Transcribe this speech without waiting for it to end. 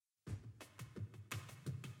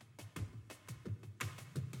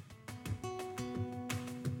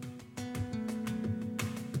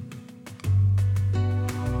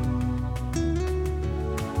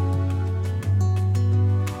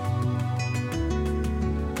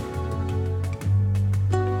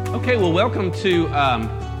Okay, well, welcome to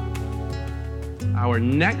our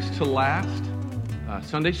next to last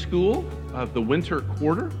Sunday school of the winter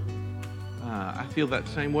quarter. I feel that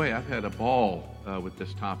same way. I've had a ball with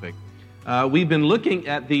this topic. We've been looking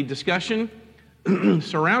at the discussion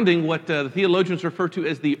surrounding what the theologians refer to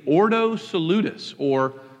as the Ordo Salutis,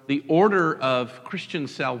 or the order of Christian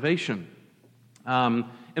salvation. And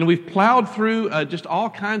we've plowed through just all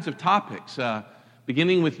kinds of topics,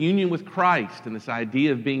 beginning with union with Christ and this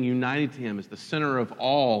idea of being united to Him as the center of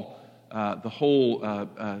all, the whole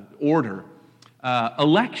order.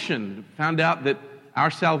 Election, found out that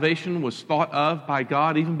our salvation was thought of by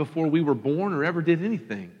God even before we were born or ever did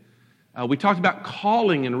anything. We talked about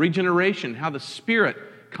calling and regeneration, how the Spirit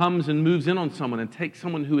comes and moves in on someone and takes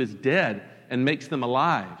someone who is dead and makes them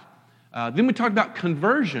alive. Then we talked about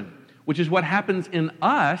conversion, which is what happens in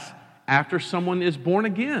us after someone is born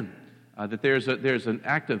again. That there's an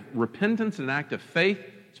act of repentance and an act of faith.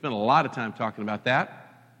 Spent a lot of time talking about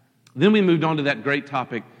that. Then we moved on to that great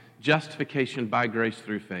topic, justification by grace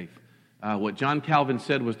through faith. What John Calvin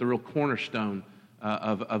said was the real cornerstone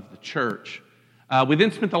of the church. We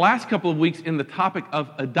then spent the last couple of weeks in the topic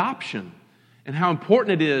of adoption and how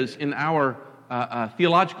important it is in our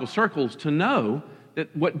theological circles to know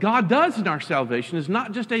that what God does in our salvation is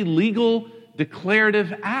not just a legal,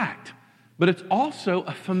 declarative act, but it's also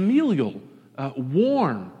a familial,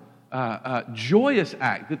 warm, joyous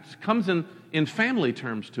act that comes in family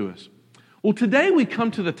terms to us. Well, today we come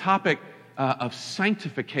to the topic of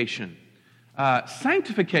sanctification.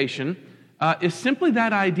 Sanctification is simply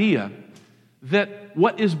that idea that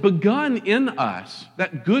what is begun in us,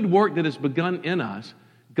 that good work that is begun in us,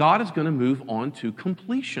 God is going to move on to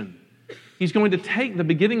completion. He's going to take the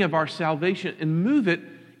beginning of our salvation and move it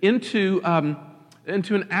into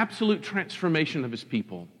an absolute transformation of His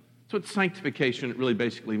people. That's what sanctification really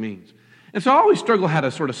basically means. And so I always struggle how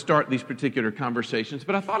to sort of start these particular conversations,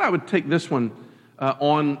 but I thought I would take this one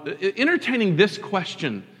on entertaining this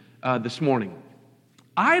question this morning.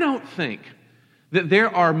 I don't think that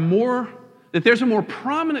there's a more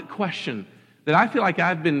prominent question that I feel like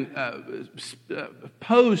I've been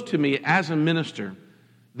posed to me as a minister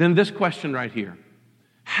than this question right here.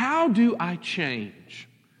 How do I change?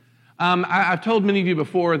 I've told many of you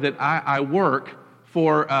before that I work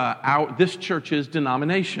for this church's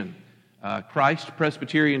denomination. Christ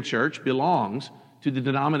Presbyterian Church belongs to the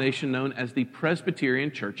denomination known as the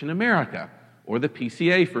Presbyterian Church in America, or the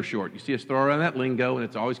PCA for short. You see us throw around that lingo, and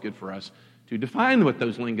it's always good for us to define what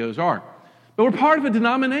those lingos are. But we're part of a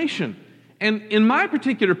denomination. And in my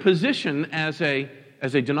particular position as a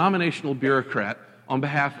denominational bureaucrat on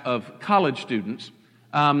behalf of college students,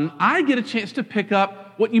 I get a chance to pick up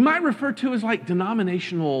what you might refer to as like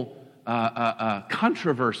denominational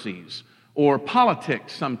controversies or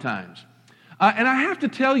politics sometimes. And I have to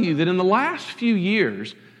tell you that in the last few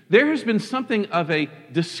years, there has been something of a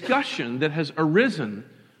discussion that has arisen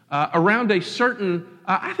around a certain,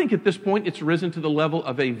 I think at this point it's risen to the level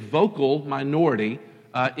of a vocal minority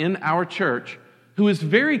in our church who is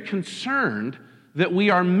very concerned that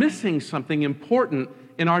we are missing something important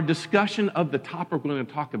in our discussion of the topic we're going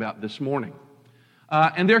to talk about this morning.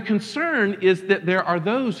 And their concern is that there are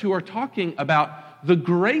those who are talking about the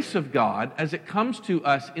grace of God as it comes to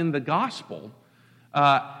us in the gospel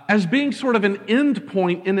as being sort of an end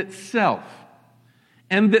point in itself.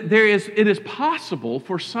 And that it is possible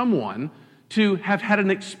for someone to have had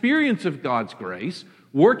an experience of God's grace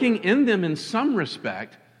working in them in some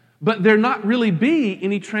respect, but there not really be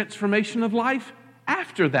any transformation of life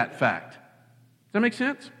after that fact. Does that make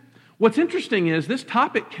sense? What's interesting is this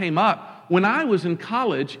topic came up when I was in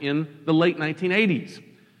college in the late 1980s.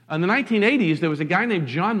 In the 1980s, there was a guy named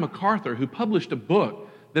John MacArthur who published a book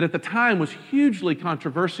that at the time was hugely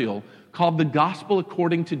controversial called The Gospel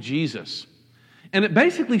According to Jesus. And it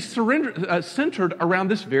basically centered around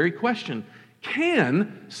this very question.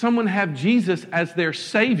 Can someone have Jesus as their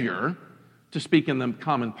Savior, to speak in the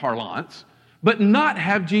common parlance, but not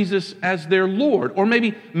have Jesus as their Lord, or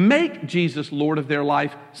maybe make Jesus Lord of their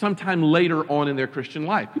life sometime later on in their Christian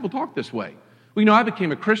life? People talk this way. Well, I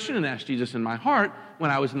became a Christian and asked Jesus in my heart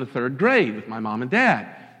when I was in the third grade with my mom and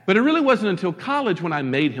dad. But it really wasn't until college when I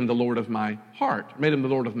made Him the Lord of my heart, made Him the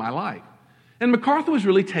Lord of my life. And MacArthur was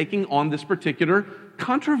really taking on this particular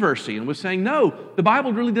controversy and was saying, no, the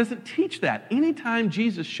Bible really doesn't teach that. Anytime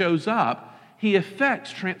Jesus shows up, He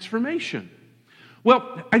effects transformation.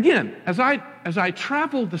 Well, again, as I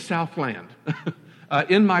travel the Southland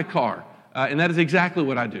in my car, and that is exactly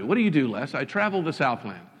what I do. What do you do, Les? I travel the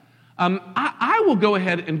Southland. I will go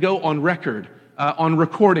ahead and go on record, on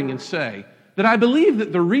recording and say that I believe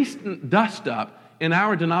that the recent dust-up in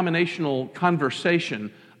our denominational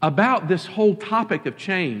conversation about this whole topic of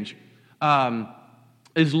change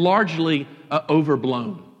is largely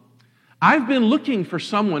overblown. I've been looking for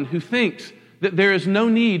someone who thinks that there is no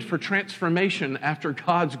need for transformation after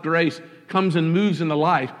God's grace comes and moves in the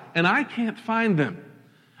life, and I can't find them.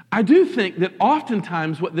 I do think that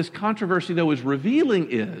oftentimes what this controversy, though, is revealing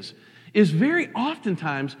is very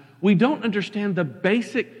oftentimes we don't understand the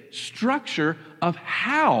basic structure of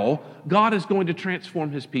how God is going to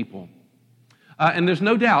transform His people. And there's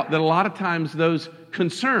no doubt that a lot of times those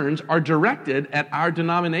concerns are directed at our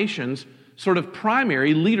denomination's sort of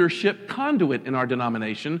primary leadership conduit in our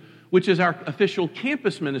denomination, which is our official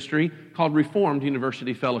campus ministry called Reformed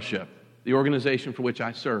University Fellowship, the organization for which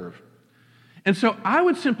I serve. And so I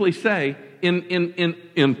would simply say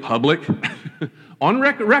in public, on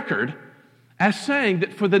record, as saying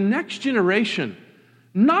that for the next generation,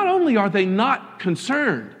 not only are they not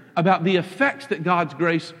concerned about the effects that God's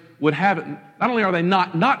grace would have, not only are they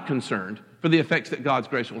not concerned for the effects that God's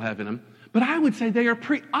grace will have in them, but I would say they are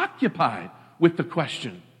preoccupied with the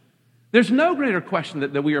question. There's no greater question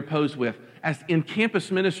that we are posed with as in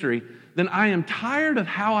campus ministry than I am tired of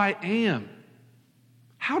how I am.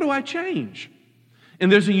 How do I change?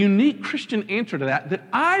 And there's a unique Christian answer to that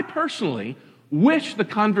I personally wish the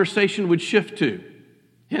conversation would shift to.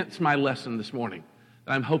 Hence my lesson this morning.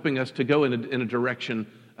 I'm hoping us to go in a direction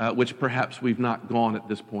which perhaps we've not gone at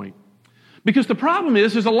this point. Because the problem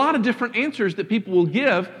is there's a lot of different answers that people will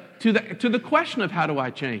give to the question of how do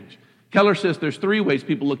I change. Keller says there's three ways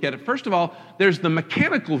people look at it. First of all, there's the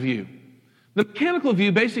mechanical view. The mechanical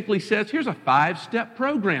view basically says here's a 5-step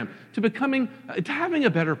program to having a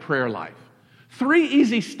better prayer life. 3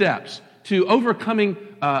 easy steps to overcoming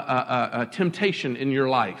temptation in your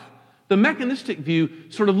life. The mechanistic view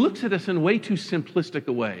sort of looks at us in way too simplistic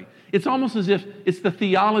a way. It's almost as if it's the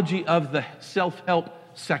theology of the self-help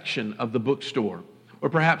section of the bookstore, or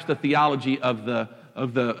perhaps the theology of the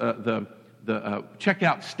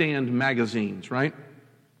checkout stand magazines, right?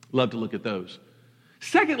 Love to look at those.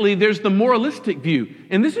 Secondly, there's the moralistic view,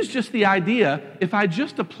 and this is just the idea, if I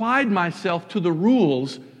just applied myself to the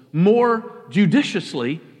rules more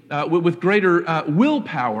judiciously, with greater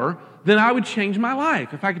willpower, then I would change my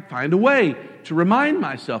life. If I could find a way to remind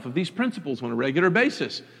myself of these principles on a regular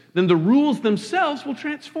basis, then the rules themselves will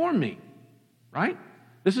transform me, right?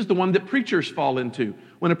 This is the one that preachers fall into.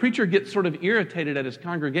 When a preacher gets sort of irritated at his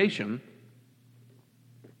congregation,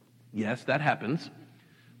 yes, that happens,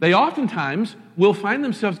 they oftentimes will find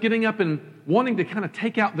themselves getting up and wanting to kind of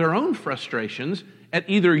take out their own frustrations at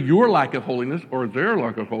either your lack of holiness or their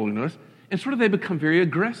lack of holiness, and sort of they become very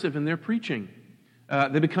aggressive in their preaching.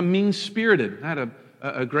 They become mean-spirited. I had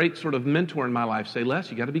a great sort of mentor in my life say, Les,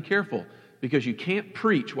 you got to be careful because you can't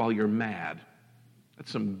preach while you're mad.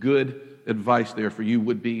 That's some good advice there for you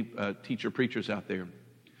would-be teacher preachers out there.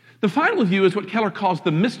 The final view is what Keller calls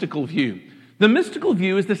the mystical view. The mystical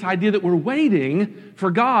view is this idea that we're waiting for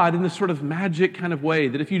God in this sort of magic kind of way,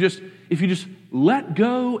 that if you just let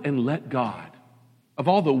go and let God, of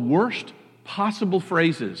all the worst possible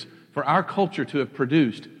phrases for our culture to have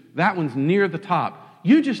produced, that one's near the top.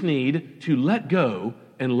 You just need to let go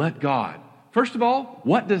and let God. First of all,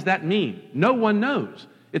 what does that mean? No one knows.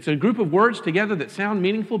 It's a group of words together that sound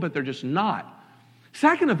meaningful, but they're just not.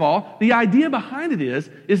 Second of all, the idea behind it is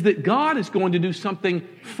that God is going to do something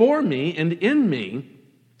for me and in me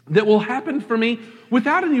that will happen for me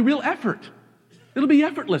without any real effort. It'll be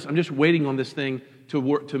effortless. I'm just waiting on this thing to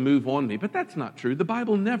move on me. But that's not true. The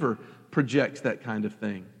Bible never projects that kind of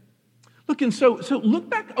thing. Look, and so look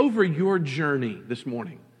back over your journey this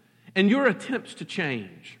morning and your attempts to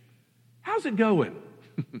change. How's it going?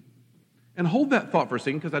 And hold that thought for a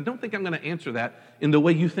second, because I don't think I'm going to answer that in the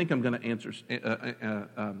way you think I'm going to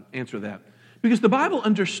answer that. Because the Bible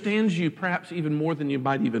understands you perhaps even more than you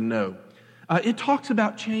might even know. It talks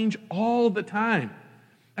about change all the time.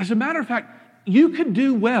 As a matter of fact, you could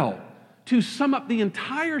do well to sum up the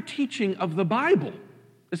entire teaching of the Bible.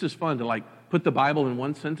 This is fun to put the Bible in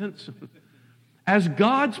one sentence. As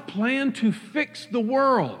God's plan to fix the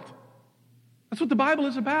world. That's what the Bible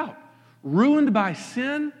is about. Ruined by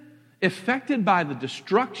sin, affected by the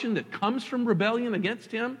destruction that comes from rebellion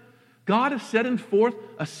against Him, God has set forth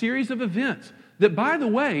a series of events that, by the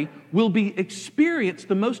way, will be experienced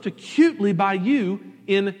the most acutely by you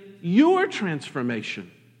in your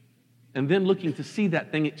transformation. And then looking to see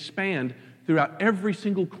that thing expand throughout every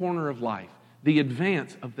single corner of life. The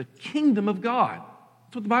advance of the kingdom of God.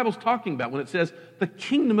 That's what the Bible's talking about when it says the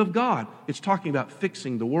kingdom of God. It's talking about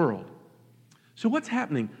fixing the world. So what's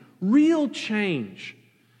happening? Real change.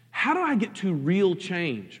 How do I get to real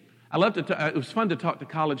change? I love to. It was fun to talk to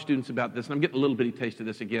college students about this, and I'm getting a little bitty taste of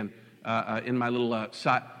this again in my little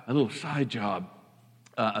side job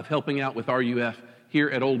of helping out with RUF here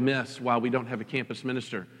at Ole Miss while we don't have a campus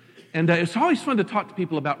minister. And it's always fun to talk to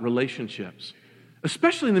people about relationships,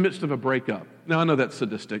 especially in the midst of a breakup. Now, I know that's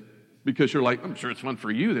sadistic because you're like, I'm sure it's fun for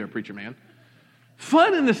you there, preacher man.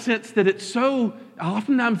 Fun in the sense that it's so,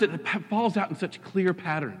 oftentimes it falls out in such clear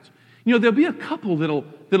patterns. You know, there'll be a couple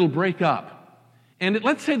that'll break up. And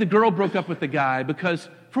let's say the girl broke up with the guy because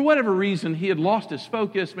for whatever reason he had lost his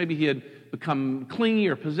focus, maybe he had become clingy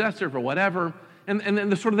or possessive or whatever, and then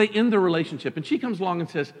they end the relationship. And she comes along and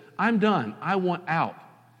says, I'm done, I want out.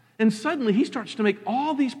 And suddenly he starts to make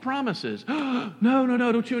all these promises. No,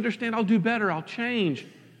 don't you understand? I'll do better, I'll change.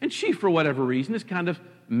 And she, for whatever reason, is kind of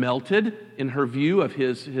melted in her view of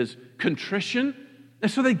his contrition.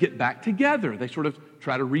 And so they get back together. They sort of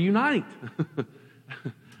try to reunite.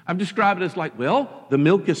 I've described it as like, well, the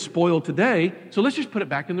milk is spoiled today, so let's just put it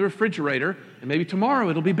back in the refrigerator, and maybe tomorrow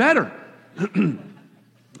it'll be better.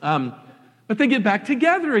 But they get back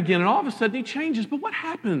together again, and all of a sudden he changes. But what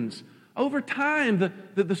happens? Over time,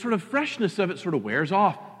 the sort of freshness of it sort of wears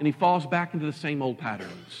off, and he falls back into the same old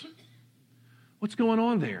patterns. What's going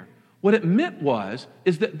on there? What it meant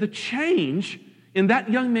is that the change in that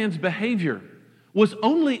young man's behavior was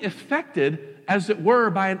only affected, as it were,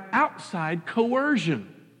 by an outside coercion.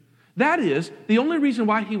 That is, the only reason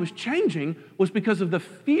why he was changing was because of the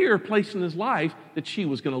fear placed in his life that she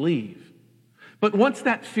was going to leave. But once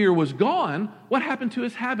that fear was gone, what happened to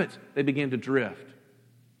his habits? They began to drift.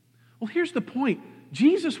 Well, here's the point.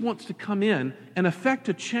 Jesus wants to come in and effect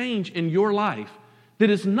a change in your life that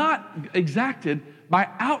is not exacted by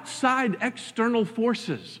outside external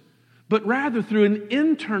forces, but rather through an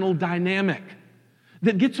internal dynamic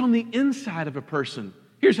that gets on the inside of a person.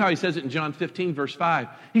 Here's how he says it in John 15, verse 5.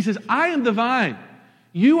 He says, I am the vine,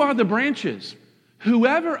 you are the branches.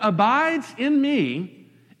 Whoever abides in me,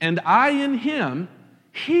 and I in him,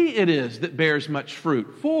 he it is that bears much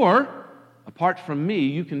fruit. For apart from me,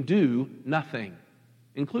 you can do nothing,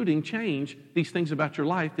 including change these things about your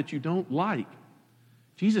life that you don't like.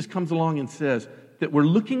 Jesus comes along and says that we're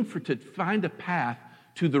looking to find a path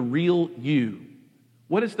to the real you.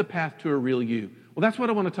 What is the path to a real you? Well, that's what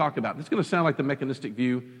I want to talk about. It's going to sound like the mechanistic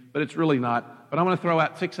view, but it's really not. But I want to throw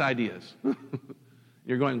out 6 ideas.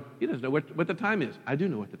 You're going, he doesn't know what the time is. I do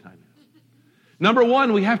know what the time is. Number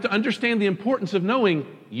 1, we have to understand the importance of knowing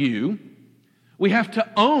you. We have to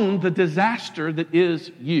own the disaster that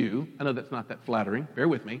is you. I know that's not that flattering. Bear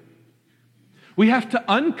with me. We have to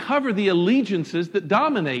uncover the allegiances that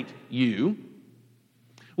dominate you.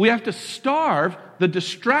 We have to starve the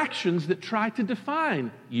distractions that try to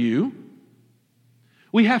define you.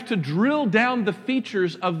 We have to drill down the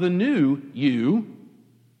features of the new you.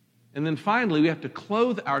 And then finally, we have to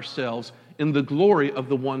clothe ourselves in the glory of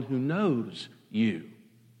the one who knows you.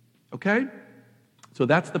 Okay? So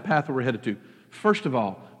that's the path that we're headed to. First of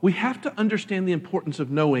all, we have to understand the importance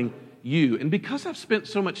of knowing you. And because I've spent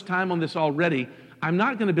so much time on this already, I'm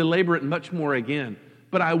not going to belabor it much more again.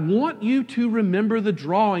 But I want you to remember the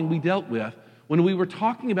drawing we dealt with when we were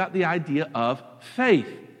talking about the idea of faith.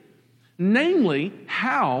 Namely,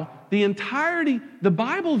 how the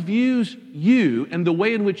Bible views you and the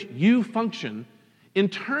way in which you function in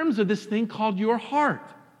terms of this thing called your heart,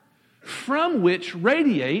 from which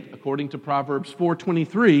radiate, according to Proverbs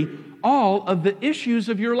 4:23, all of the issues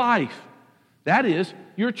of your life. That is,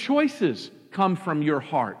 your choices come from your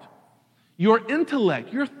heart. Your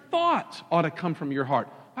intellect, your thoughts ought to come from your heart.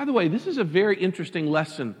 By the way, this is a very interesting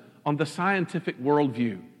lesson on the scientific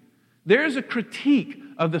worldview. There is a critique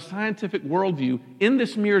of the scientific worldview in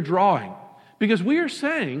this mere drawing, because we are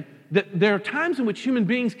saying that there are times in which human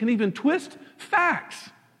beings can even twist facts,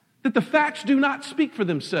 that the facts do not speak for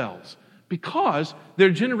themselves, because they're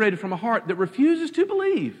generated from a heart that refuses to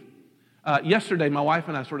believe. Yesterday, my wife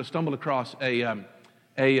and I sort of stumbled across a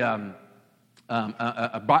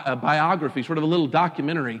biography, sort of a little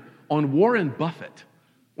documentary on Warren Buffett,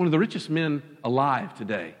 one of the richest men alive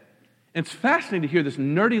today. And it's fascinating to hear this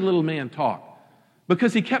nerdy little man talk,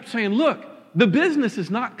 because he kept saying, look, the business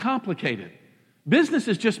is not complicated. Business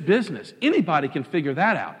is just business. Anybody can figure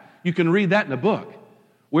that out. You can read that in a book.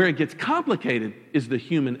 Where it gets complicated is the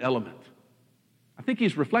human element. I think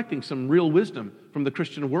he's reflecting some real wisdom from the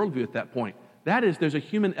Christian worldview at that point. That is, there's a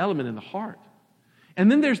human element in the heart.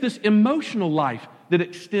 And then there's this emotional life that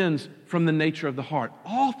extends from the nature of the heart.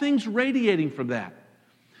 All things radiating from that.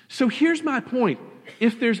 So here's my point.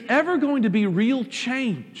 If there's ever going to be real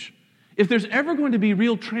change, if there's ever going to be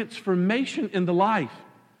real transformation in the life,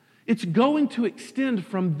 it's going to extend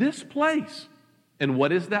from this place. And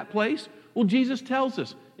what is that place? Well, Jesus tells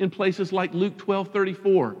us in places like Luke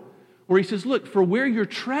 12:34, where he says, look, for where your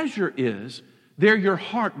treasure is, there your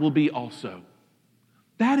heart will be also.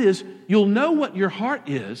 That is, you'll know what your heart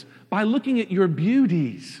is by looking at your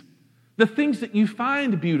beauties, the things that you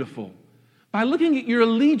find beautiful, by looking at your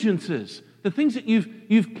allegiances, the things that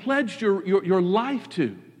you've pledged your life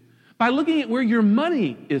to, by looking at where your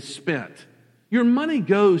money is spent. Your money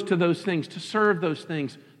goes to those things, to serve those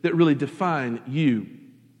things that really define you.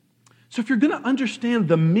 So if you're going to understand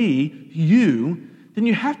the me, you, then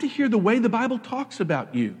you have to hear the way the Bible talks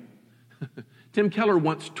about you. Tim Keller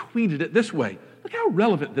once tweeted it this way. Look how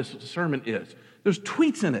relevant this sermon is. There's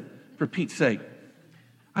tweets in it, for Pete's sake.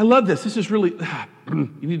 I love this. This is really,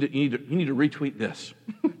 you need to retweet this.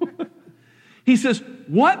 He says,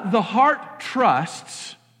 what the heart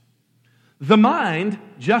trusts, the mind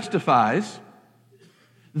justifies,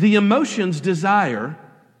 the emotions desire,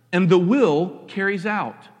 and the will carries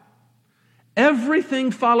out. Everything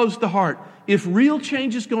follows the heart. If real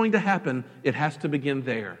change is going to happen, it has to begin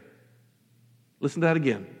there. Listen to that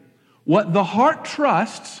again. What the heart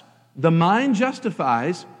trusts, the mind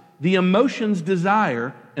justifies, the emotions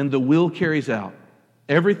desire, and the will carries out.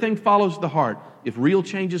 Everything follows the heart. If real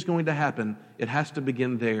change is going to happen, it has to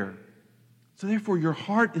begin there. So therefore, your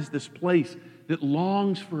heart is this place that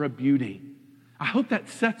longs for a beauty. I hope that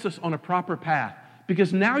sets us on a proper path,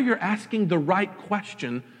 because now you're asking the right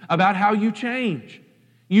question about how you change.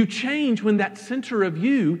 You change when that center of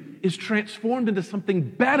you is transformed into something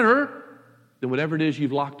better than whatever it is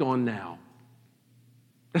you've locked on now.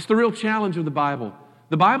 That's the real challenge of the Bible.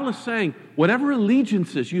 The Bible is saying whatever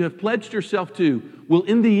allegiances you have pledged yourself to will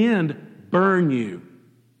in the end burn you.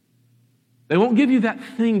 They won't give you that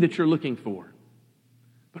thing that you're looking for.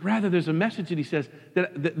 But rather there's a message that he says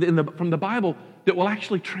from the Bible that will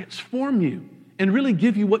actually transform you and really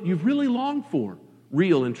give you what you've really longed for,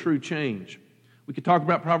 real and true change. We could talk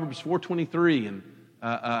about Proverbs 4:23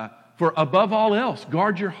 and for above all else,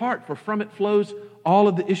 guard your heart, for from it flows all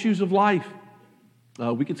of the issues of life.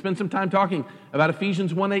 We could spend some time talking about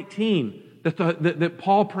Ephesians 1:18, that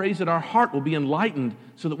Paul prays that our heart will be enlightened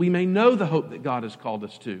so that we may know the hope that God has called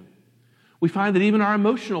us to. We find that even our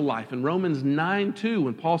emotional life in Romans 9:2,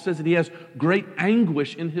 when Paul says that he has great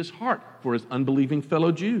anguish in his heart for his unbelieving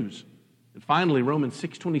fellow Jews. And finally, Romans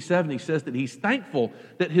 6:27, he says that he's thankful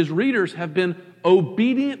that his readers have been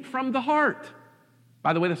obedient from the heart.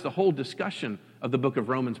 By the way, that's the whole discussion of the book of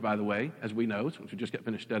Romans, by the way, as we know, since we just got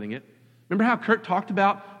finished studying it. Remember how Kurt talked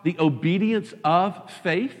about the obedience of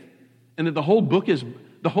faith? And that the whole book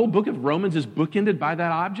of Romans is bookended by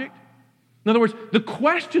that object? In other words, the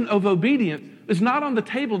question of obedience is not on the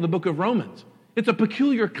table in the book of Romans. It's a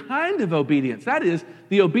peculiar kind of obedience. That is,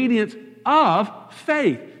 the obedience of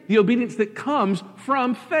faith. The obedience that comes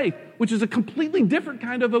from faith, which is a completely different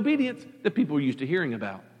kind of obedience that people are used to hearing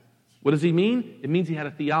about. What does he mean? It means he had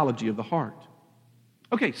a theology of the heart.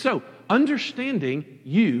 Okay, so understanding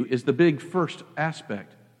you is the big first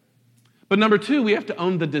aspect. But number two, we have to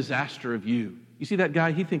own the disaster of you. You see that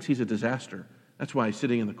guy? He thinks he's a disaster. That's why he's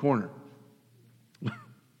sitting in the corner.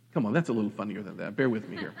 Come on, that's a little funnier than that. Bear with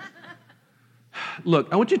me here.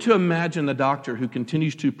 Look, I want you to imagine a doctor who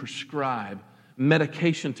continues to prescribe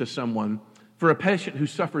medication to someone for a patient who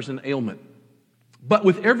suffers an ailment. But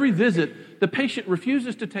with every visit, the patient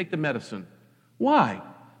refuses to take the medicine. Why?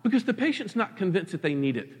 Because the patient's not convinced that they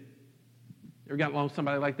need it. Ever got along with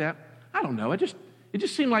somebody like that? I don't know. It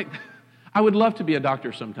just seemed like I would love to be a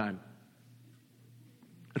doctor sometime.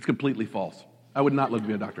 That's completely false. I would not love to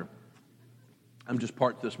be a doctor. I'm just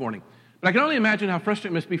parched this morning. But I can only imagine how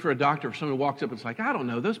frustrating it must be for a doctor if someone walks up and it's like, I don't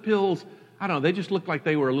know, those pills, I don't know, they just look like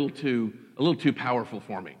they were a little too powerful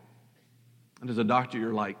for me. And as a doctor,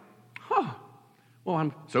 you're like, well,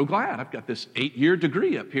 I'm so glad I've got this 8-year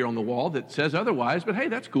degree up here on the wall that says otherwise, but hey,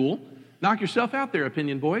 that's cool. Knock yourself out there,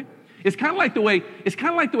 opinion boy. It's kind of like the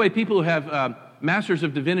way people who have masters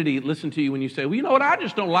of divinity listen to you when you say, well, you know what, I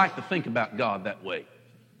just don't like to think about God that way.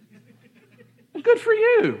 Well, good for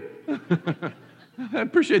you. I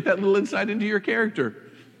appreciate that little insight into your character.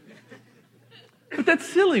 But that's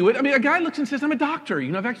silly. I mean, a guy looks and says, I'm a doctor.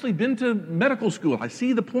 You know, I've actually been to medical school. I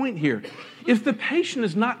see the point here. If the patient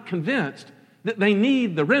is not convinced that they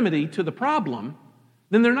need the remedy to the problem,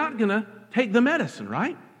 then they're not going to take the medicine,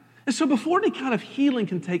 right? And so before any kind of healing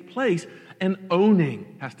can take place, an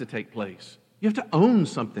owning has to take place. You have to own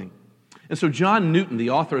something. And so John Newton,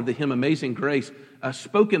 the author of the hymn Amazing Grace,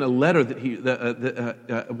 spoke in a letter that he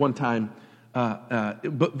one time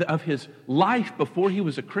of his life before he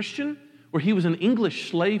was a Christian, where he was an English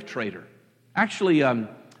slave trader. Actually,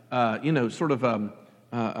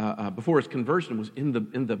 before his conversion, was in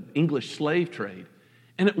the English slave trade.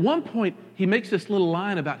 And at one point, he makes this little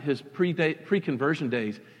line about his pre-conversion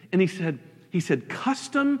days. And he said,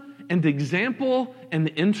 custom and example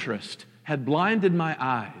and interest had blinded my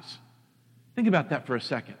eyes. Think about that for a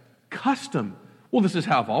second. Custom. Well, this is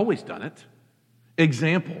how I've always done it.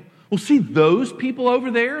 Example. Well, see those people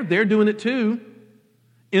over there, they're doing it too.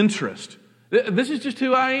 Interest. This is just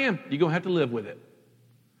who I am. You're going to have to live with it.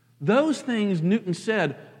 Those things, Newton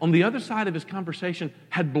said, on the other side of his conversation,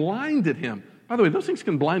 had blinded him. By the way, those things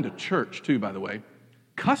can blind a church too, by the way.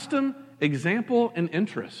 Custom, example, and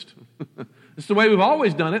interest. This is the way we've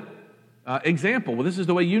always done it. Example. Well, this is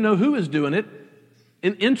the way you know who is doing it.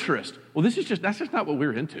 And interest. Well, that's just not what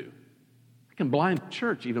we're into. It can blind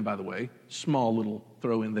church, even, by the way. Small little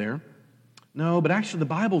throw in there. No, but actually the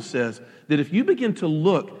Bible says that if you begin to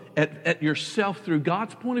look at yourself through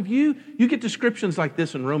God's point of view, you get descriptions like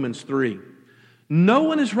this in Romans 3. No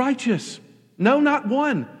one is righteous. No, not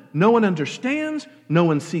one. No one understands. No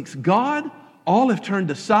one seeks God. All have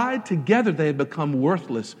turned aside. Together they have become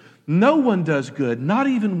worthless. No one does good, not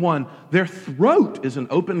even one. Their throat is an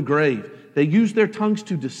open grave. They use their tongues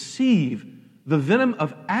to deceive. The venom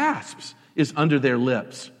of asps is under their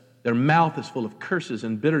lips. Their mouth is full of curses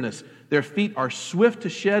and bitterness. Their feet are swift to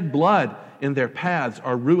shed blood. In their paths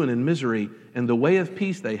are ruin and misery. And the way of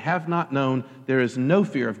peace they have not known. There is no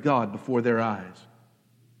fear of God before their eyes.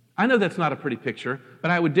 I know that's not a pretty picture,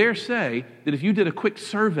 but I would dare say that if you did a quick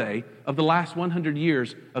survey of the last 100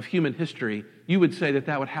 years of human history, you would say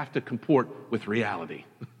that would have to comport with reality.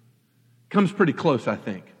 Comes pretty close, I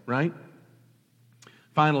think, right?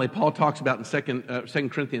 Finally, Paul talks about in 2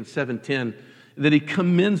 Corinthians 7:10 that he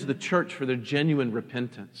commends the church for their genuine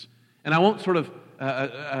repentance. And I won't sort of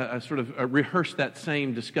rehearse that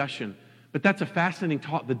same discussion, but that's a fascinating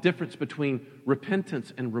talk, the difference between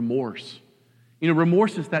repentance and remorse. You know,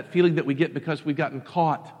 remorse is that feeling that we get because we've gotten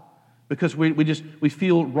caught, because we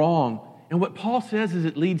feel wrong. And what Paul says is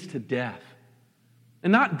it leads to death.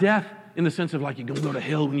 And not death in the sense of like you're going to go to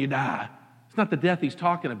hell when you die. It's not the death he's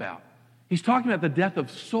talking about. He's talking about the death of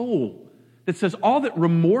soul that says all that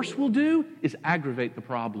remorse will do is aggravate the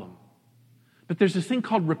problem. But there's this thing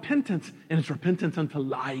called repentance, and it's repentance unto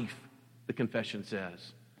life, the confession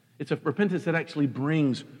says. It's a repentance that actually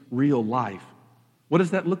brings real life. What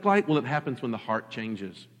does that look like? Well, it happens when the heart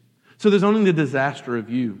changes. So there's only the disaster of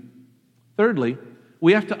you. Thirdly,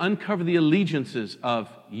 we have to uncover the allegiances of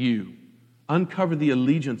you. Uncover the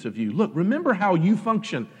allegiance of you. Look, remember how you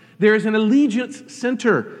function. There is an allegiance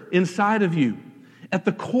center inside of you, at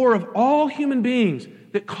the core of all human beings,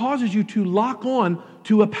 that causes you to lock on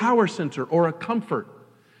to a power center or a comfort.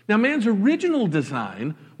 Now, man's original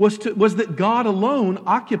design was that God alone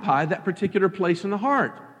occupy that particular place in the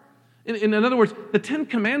heart. In other words, the Ten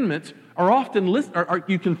Commandments are often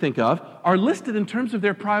you can think of, are listed in terms of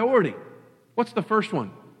their priority. What's the first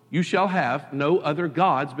one? You shall have no other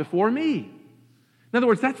gods before me. In other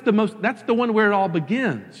words, that's the one where it all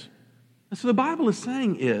begins. And so the Bible is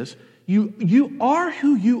saying is, you are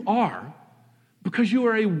who you are because you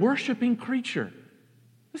are a worshiping creature.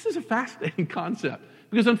 This is a fascinating concept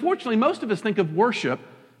because unfortunately most of us think of worship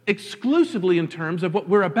exclusively in terms of what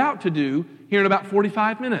we're about to do here in about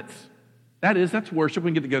 45 minutes. That's worship. We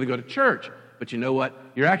can get together, go to church. But you know what?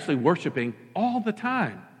 You're actually worshiping all the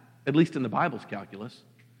time, at least in the Bible's calculus.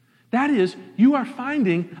 That is, you are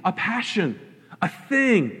finding a passion, a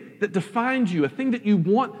thing that defines you, a thing that you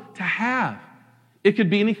want to have. It could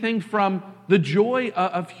be anything from the joy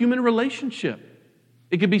of human relationship.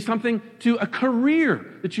 It could be something to a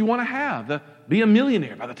career that you want to have, be a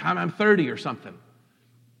millionaire by the time I'm 30 or something.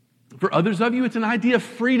 For others of you, it's an idea of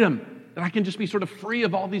freedom, that I can just be sort of free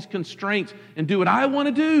of all these constraints and do what I want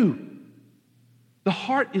to do. The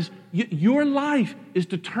heart is, your life is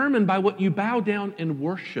determined by what you bow down and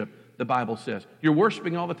worship, the Bible says. You're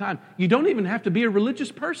worshiping all the time. You don't even have to be a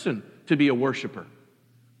religious person to be a worshiper.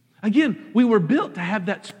 Again, we were built to have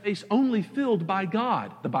that space only filled by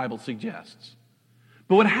God, the Bible suggests.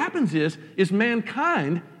 But what happens is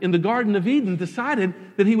mankind in the Garden of Eden decided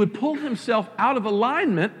that he would pull himself out of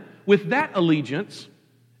alignment with that allegiance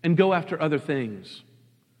and go after other things.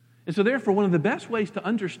 And so therefore, one of the best ways to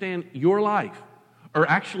understand your life, or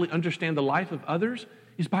actually understand the life of others,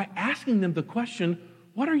 is by asking them the question,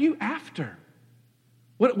 what are you after?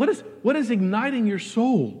 What is igniting your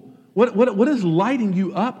soul? What is lighting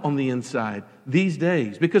you up on the inside these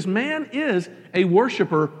days? Because man is a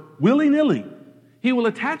worshiper willy-nilly. He will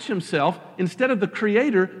attach himself, instead of the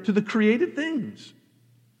Creator, to the created things.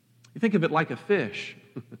 You think of it like a fish.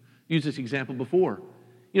 Used this example before.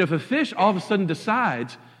 You know, if a fish all of a sudden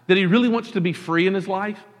decides that he really wants to be free in his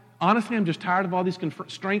life, honestly, I'm just tired of all these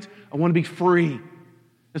constraints, I want to be free.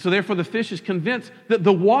 And so therefore the fish is convinced that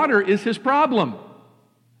the water is his problem.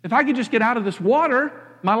 If I could just get out of this water,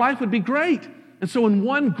 my life would be great. And so in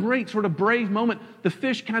one great sort of brave moment, the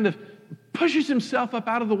fish kind of pushes himself up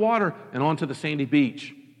out of the water and onto the sandy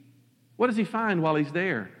beach. What does he find while he's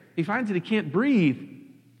there? He finds that he can't breathe.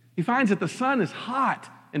 He finds that the sun is hot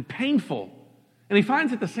and painful. And he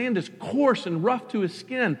finds that the sand is coarse and rough to his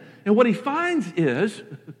skin. And what he finds is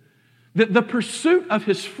that the pursuit of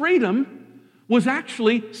his freedom was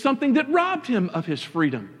actually something that robbed him of his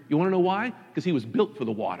freedom. You want to know why? Because he was built for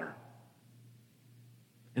the water.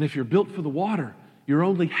 And if you're built for the water, you're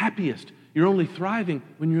only happiest, you're only thriving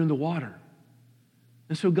when you're in the water.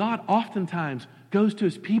 And so God oftentimes goes to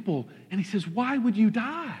his people and he says, why would you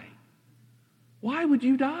die? Why would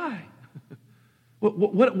you die?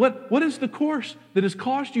 What is the course that has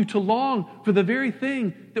caused you to long for the very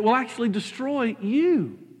thing that will actually destroy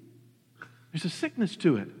you? There's a sickness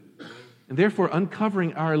to it. And therefore,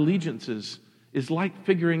 uncovering our allegiances is like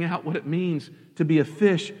figuring out what it means to be a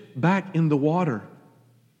fish back in the water.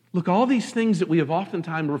 Look, all these things that we have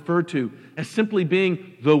oftentimes referred to as simply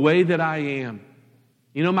being the way that I am.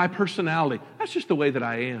 You know, my personality, that's just the way that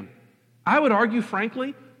I am. I would argue,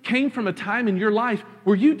 frankly, came from a time in your life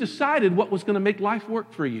where you decided what was going to make life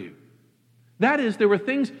work for you. That is, there were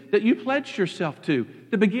things that you pledged yourself to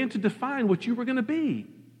that began to define what you were going to be.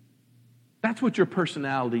 That's what your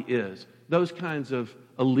personality is, those kinds of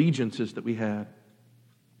allegiances that we had.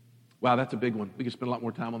 Wow, that's a big one. We could spend a lot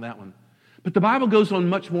more time on that one. But the Bible goes on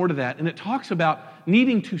much more to that, and it talks about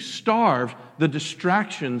needing to starve the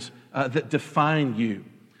distractions that define you.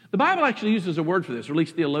 The Bible actually uses a word for this, or at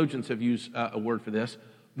least theologians have used a word for this,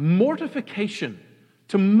 mortification.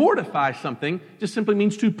 To mortify something just simply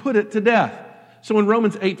means to put it to death. So in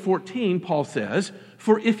Romans 8:14, Paul says,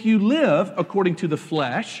 "For if you live according to the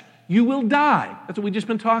flesh, you will die." That's what we've just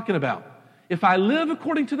been talking about. If I live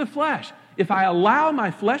according to the flesh, if I allow my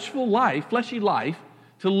fleshy life,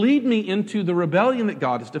 to lead me into the rebellion that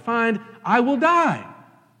God has defined, I will die.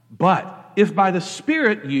 But if by the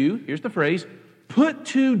Spirit you, here's the phrase, put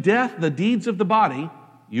to death the deeds of the body,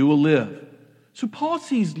 you will live. So Paul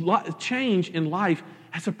sees change in life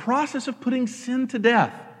as a process of putting sin to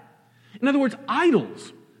death. In other words,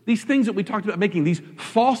 idols, these things that we talked about making, these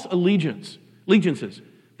false allegiances,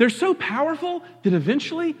 they're so powerful that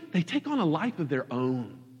eventually they take on a life of their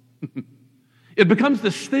own. It becomes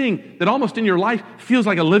this thing that almost in your life feels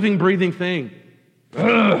like a living, breathing thing.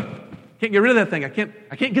 Ugh, can't get rid of that thing.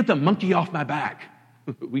 I can't get the monkey off my back,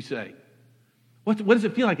 we say. What does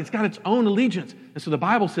it feel like? It's got its own allegiance. And so the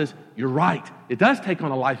Bible says, you're right. It does take on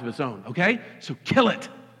a life of its own, okay? So kill it.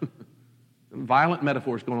 Violent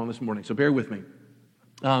metaphors going on this morning, so bear with me.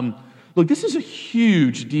 Look, this is a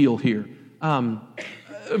huge deal here.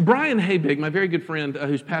 Brian Habig, my very good friend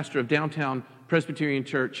who's pastor of Downtown Presbyterian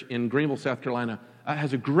Church in Greenville, South Carolina,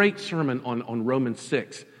 has a great sermon on Romans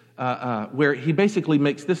 6, where he basically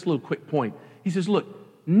makes this little quick point. He says, look,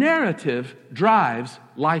 narrative drives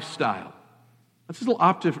lifestyle. That's his little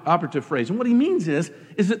operative phrase. And what he means is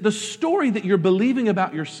that the story that you're believing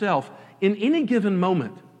about yourself in any given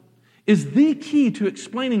moment is the key to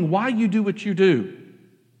explaining why you do what you do.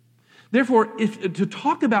 Therefore, to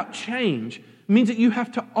talk about change means that you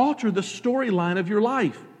have to alter the storyline of your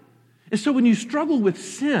life. And so when you struggle with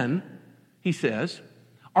sin, he says,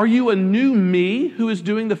 are you a new me who is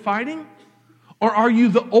doing the fighting? Or are you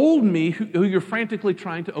the old me who you're frantically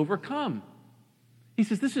trying to overcome? He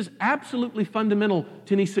says this is absolutely fundamental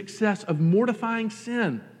to any success of mortifying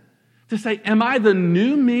sin. To say, am I the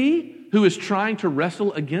new me who is trying to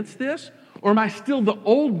wrestle against this? Or am I still the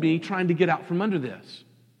old me trying to get out from under this?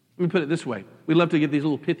 Let me put it this way. We love to give these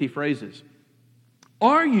little pithy phrases.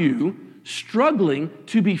 Are you struggling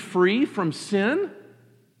to be free from sin?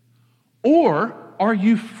 Or are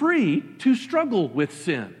you free to struggle with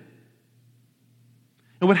sin?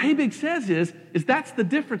 And what Habig says is that's the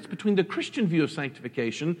difference between the Christian view of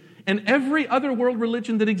sanctification and every other world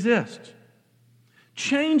religion that exists.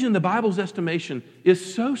 Change in the Bible's estimation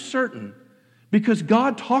is so certain because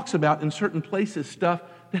God talks about in certain places stuff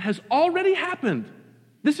that has already happened.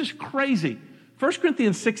 This is crazy. 1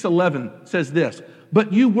 Corinthians 6:11 says this,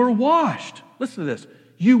 but you were washed. Listen to this.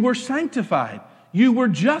 You were sanctified. You were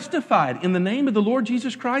justified in the name of the Lord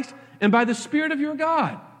Jesus Christ and by the Spirit of your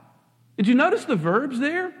God. Did you notice the verbs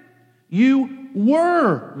there? You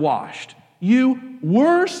were washed. You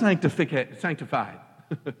were sanctified.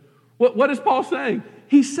 What is Paul saying?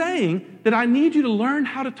 He's saying that I need you to learn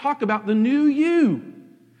how to talk about the new you.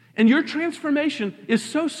 And your transformation is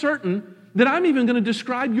so certain that I'm even going to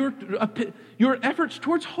describe your efforts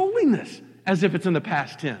towards holiness as if it's in the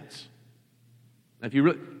past tense. Now,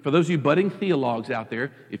 for those of you budding theologues out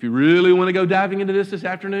there, if you really want to go diving into this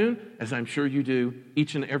afternoon, as I'm sure you do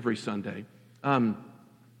each and every Sunday,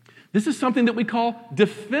 This is something that we call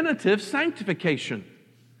definitive sanctification.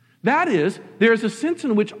 That is, there is a sense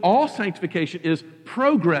in which all sanctification is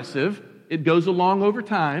progressive. It goes along over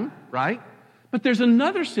time, right? But there's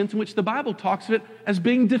another sense in which the Bible talks of it as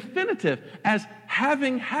being definitive, as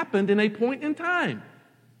having happened in a point in time.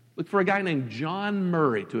 Look for a guy named John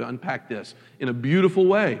Murray to unpack this in a beautiful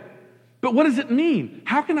way. But what does it mean?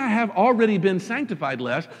 How can I have already been sanctified,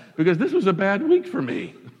 Les? Because this was a bad week for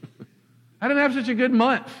me. I didn't have such a good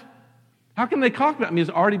month. How can they talk about me as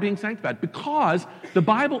already being sanctified? Because the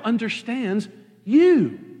Bible understands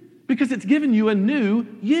you. Because it's given you a new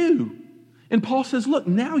you. And Paul says, look,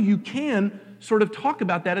 now you can sort of talk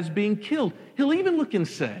about that as being killed. He'll even look and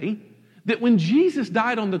say that when Jesus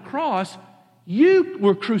died on the cross, you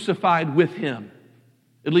were crucified with him.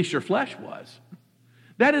 At least your flesh was.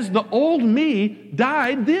 That is, the old me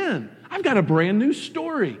died then. I've got a brand new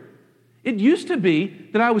story. It used to be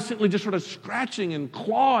that I was simply just sort of scratching and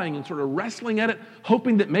clawing and sort of wrestling at it,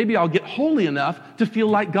 hoping that maybe I'll get holy enough to feel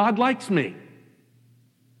like God likes me.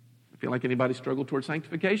 I feel like anybody struggle towards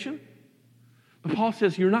sanctification? But Paul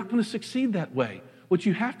says you're not going to succeed that way. What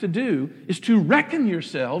you have to do is to reckon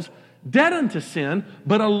yourselves dead unto sin,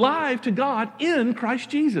 but alive to God in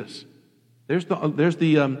Christ Jesus. There's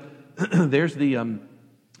the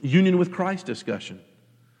union with Christ discussion.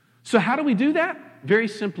 So how do we do that? Very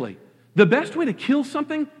simply. The best way to kill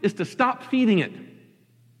something is to stop feeding it.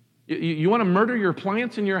 You want to murder your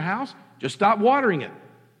plants in your house? Just stop watering it.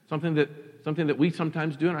 Something that we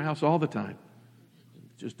sometimes do in our house all the time.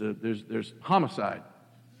 Just there's homicide.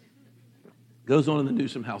 Goes on in the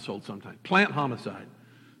Newsom household sometimes. Plant homicide.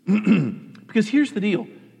 Because here's the deal.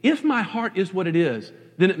 If my heart is what it is,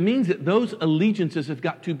 then it means that those allegiances have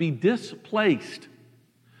got to be displaced.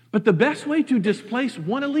 But the best way to displace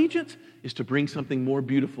one allegiance is to bring something more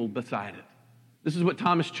beautiful beside it. This is what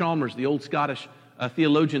Thomas Chalmers, the old Scottish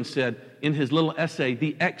theologian, said in his little essay,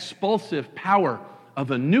 The Expulsive Power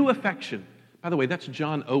of a New Affection. By the way, that's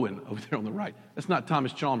John Owen over there on the right. That's not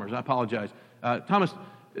Thomas Chalmers. I apologize.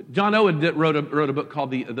 John Owen wrote a book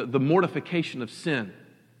called the Mortification of Sin,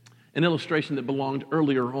 an illustration that belonged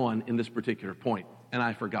earlier on in this particular point, and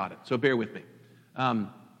I forgot it, so bear with me.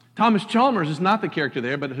 Thomas Chalmers is not the character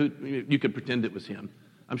there, but you could pretend it was him.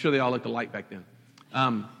 I'm sure they all looked alike back then.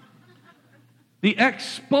 The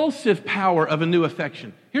expulsive power of a new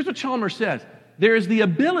affection. Here's what Chalmers says. There is the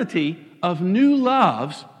ability of new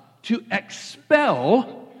loves to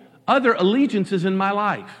expel other allegiances in my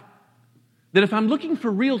life. That if I'm looking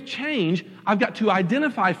for real change, I've got to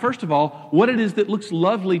identify, first of all, what it is that looks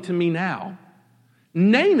lovely to me now,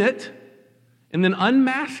 name it, and then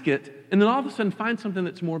unmask it, and then all of a sudden find something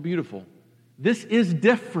that's more beautiful. This is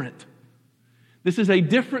different. This is a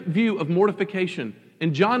different view of mortification.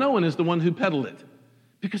 And John Owen is the one who peddled it.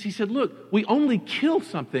 Because he said, look, we only kill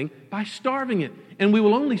something by starving it. And we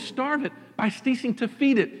will only starve it by ceasing to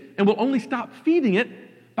feed it. And we'll only stop feeding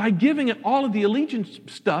it by giving it all of the allegiance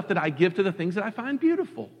stuff that I give to the things that I find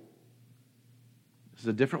beautiful. This is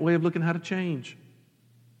a different way of looking at how to change.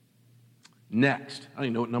 Next, I don't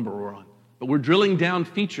even know what number we're on, but we're drilling down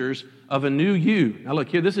features of a new you. Now look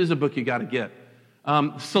here, this is a book you got to get.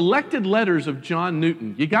 Selected Letters of John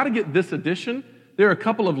Newton. You got to get this edition. There are a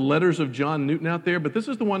couple of letters of John Newton out there, but this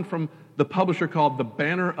is the one from the publisher called The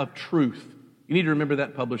Banner of Truth. You need to remember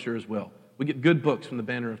that publisher as well. We get good books from The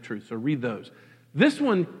Banner of Truth, so read those. This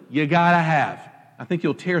one you got to have. I think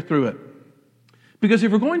you'll tear through it. Because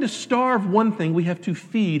if we're going to starve one thing, we have to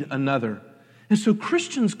feed another. And so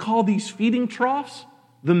Christians call these feeding troughs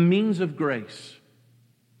the means of grace.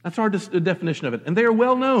 That's our definition of it. And they are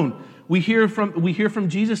well known. We hear from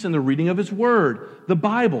Jesus in the reading of His Word, the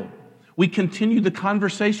Bible. We continue the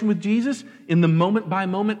conversation with Jesus in the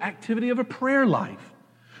moment-by-moment activity of a prayer life.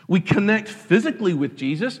 We connect physically with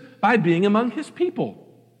Jesus by being among His people.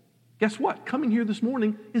 Guess what? Coming here this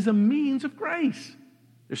morning is a means of grace.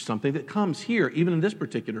 There's something that comes here, even in this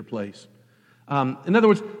particular place. In other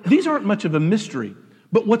words, these aren't much of a mystery.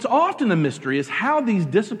 But what's often a mystery is how these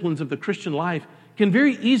disciplines of the Christian life can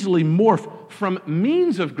very easily morph from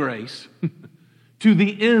means of grace to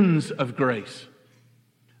the ends of grace.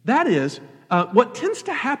 That is, what tends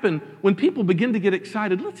to happen when people begin to get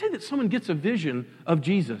excited. Let's say that someone gets a vision of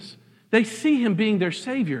Jesus. They see Him being their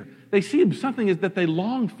Savior. They see Him something that they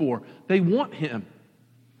long for. They want Him.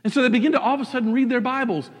 And so they begin to all of a sudden read their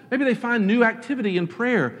Bibles. Maybe they find new activity in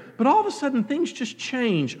prayer. But all of a sudden things just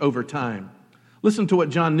change over time. Listen to what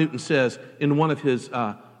John Newton says in one of his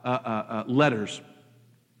letters.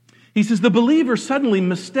 He says, the believer suddenly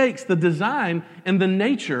mistakes the design and the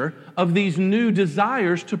nature of these new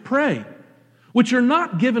desires to pray, which are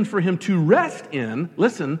not given for him to rest in,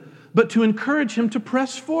 listen, but to encourage him to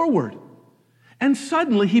press forward. And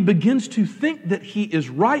suddenly he begins to think that he is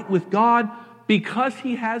right with God because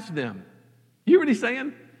he has them. You hear what he's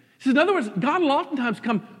saying? He says, in other words, God will oftentimes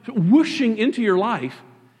come whooshing into your life,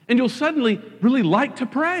 and you'll suddenly really like to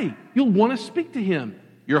pray. You'll want to speak to him.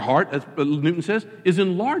 Your heart, as Newton says, is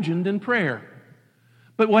enlarged in prayer.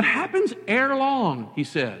 But what happens ere long, he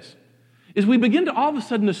says, is we begin to all of a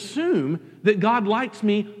sudden assume that God likes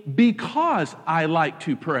me because I like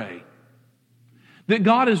to pray. That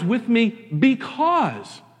God is with me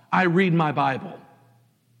because I read my Bible.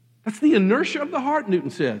 That's the inertia of the heart,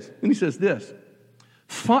 Newton says. And he says this,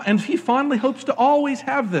 and he fondly hopes to always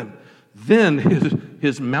have them. Then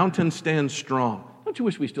his mountain stands strong. Don't you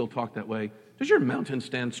wish we still talked that way? Does your mountain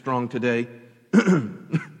stand strong today?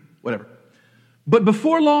 Whatever. But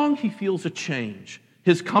before long, he feels a change.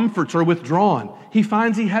 His comforts are withdrawn. He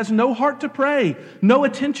finds he has no heart to pray, no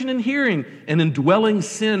attention in hearing, and indwelling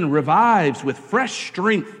sin revives with fresh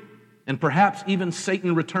strength, and perhaps even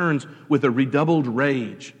Satan returns with a redoubled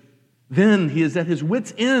rage. Then he is at his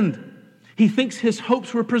wit's end. He thinks his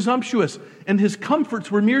hopes were presumptuous and his comforts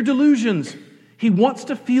were mere delusions. He wants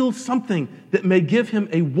to feel something that may give him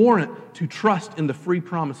a warrant to trust in the free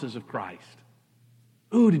promises of Christ.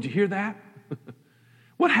 Ooh, did you hear that?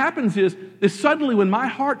 What happens is suddenly when my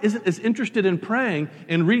heart isn't as interested in praying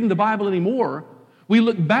and reading the Bible anymore, we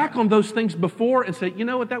look back on those things before and say, you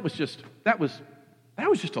know what, that was just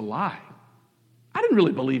a lie. I didn't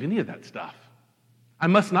really believe any of that stuff. I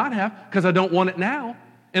must not have, because I don't want it now.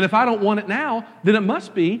 And if I don't want it now, then it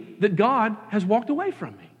must be that God has walked away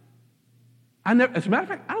from me. As a matter of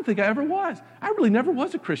fact, I don't think I ever was. I really never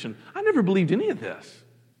was a Christian. I never believed any of this. Isn't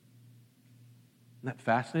that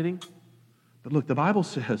fascinating? But look, the Bible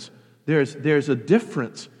says there's a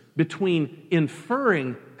difference between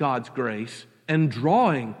inferring God's grace and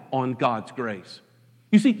drawing on God's grace.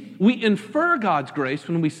 You see, we infer God's grace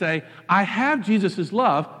when we say, I have Jesus'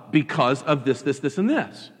 love because of this, and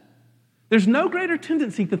this. There's no greater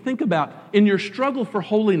tendency to think about in your struggle for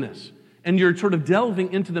holiness and you're sort of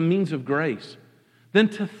delving into the means of grace than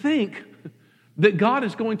to think that God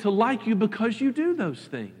is going to like you because you do those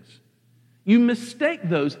things. You mistake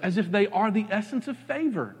those as if they are the essence of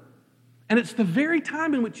favor. And it's the very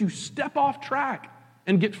time in which you step off track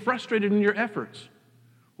and get frustrated in your efforts.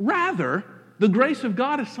 Rather, the grace of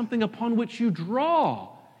God is something upon which you draw.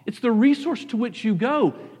 It's the resource to which you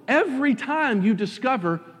go every time you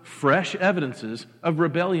discover fresh evidences of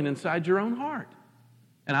rebellion inside your own heart.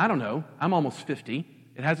 And I don't know, I'm almost 50.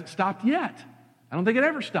 It hasn't stopped yet. I don't think it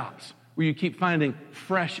ever stops where you keep finding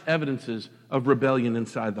fresh evidences of rebellion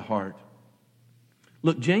inside the heart.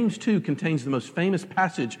 Look, James 2 contains the most famous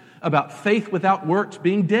passage about faith without works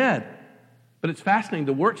being dead. But it's fascinating.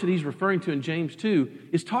 The works that he's referring to in James 2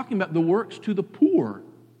 is talking about the works to the poor.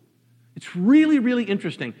 It's really, really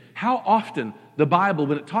interesting how often the Bible,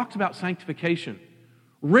 when it talks about sanctification,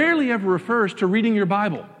 rarely ever refers to reading your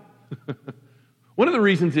Bible. One of the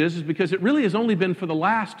reasons is because it really has only been for the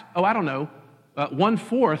last,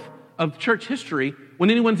 1/4 of church history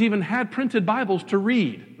when anyone's even had printed Bibles to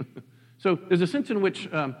read. So there's a sense in which,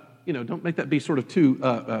 don't make that be sort of too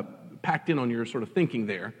packed in on your sort of thinking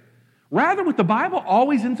there. Rather, what the Bible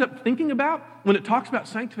always ends up thinking about when it talks about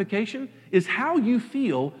sanctification is how you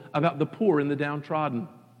feel about the poor and the downtrodden.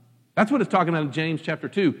 That's what it's talking about in James chapter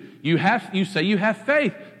 2. You say you have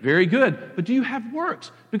faith. Very good. But do you have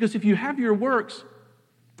works? Because if you have your works,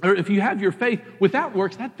 or if you have your faith without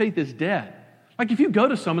works, that faith is dead. Like if you go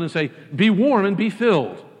to someone and say, be warm and be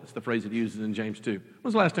filled. That's the phrase it uses in James 2. When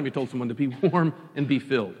was the last time you told someone to be warm and be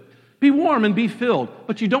filled? Be warm and be filled,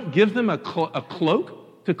 but you don't give them a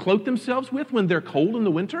cloak to cloak themselves with when they're cold in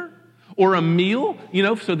the winter? Or a meal,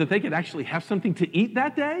 so that they could actually have something to eat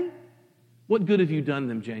that day? What good have you done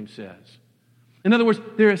them, James says. In other words,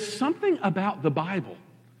 there is something about the Bible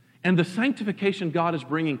and the sanctification God is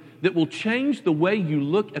bringing that will change the way you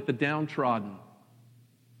look at the downtrodden.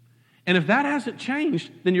 And if that hasn't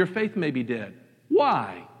changed, then your faith may be dead.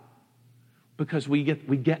 Why? Because we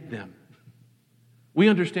get them. We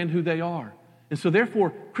understand who they are. And so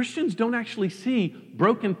therefore, Christians don't actually see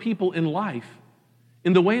broken people in life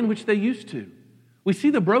in the way in which they used to. We see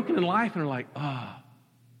the broken in life and are like,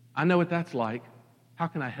 I know what that's like. How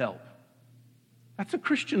can I help? That's a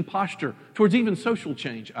Christian posture towards even social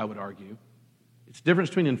change, I would argue. It's the difference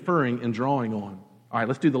between inferring and drawing on. All right,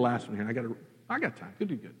 let's do the last one here. I got time.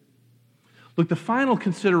 Good. Look, the final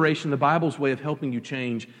consideration, the Bible's way of helping you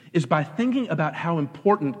change, is by thinking about how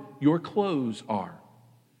important your clothes are.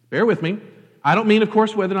 Bear with me. I don't mean, of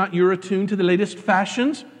course, whether or not you're attuned to the latest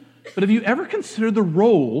fashions, but have you ever considered the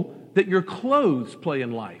role that your clothes play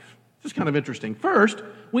in life? This is kind of interesting. First,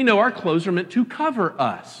 we know our clothes are meant to cover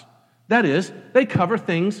us. That is, they cover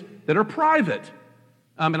things that are private.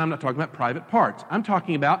 And I'm not talking about private parts. I'm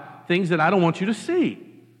talking about things that I don't want you to see.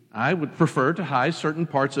 I would prefer to hide certain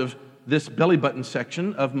parts of this belly button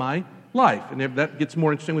section of my life. And that gets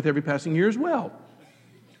more interesting with every passing year as well.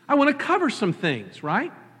 I want to cover some things,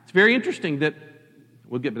 right? It's very interesting that,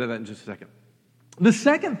 we'll get to that in just a second. The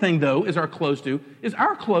second thing, though, is our clothes do, is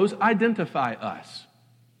our clothes identify us.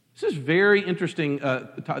 This is very interesting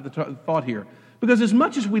thought here. Because as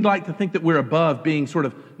much as we'd like to think that we're above being sort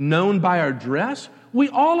of known by our dress, we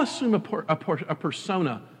all assume a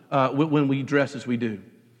persona when we dress as we do.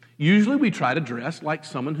 Usually we try to dress like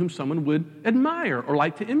someone whom someone would admire or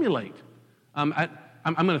like to emulate. I'm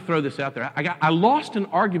going to throw this out there. I lost an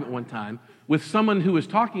argument one time with someone who was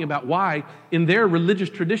talking about why in their religious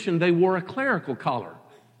tradition they wore a clerical collar.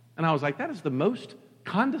 And I was like, that is the most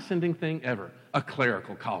condescending thing ever, a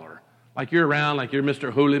clerical collar. Like you're around, like you're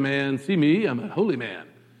Mr. Holy Man. See me, I'm a holy man.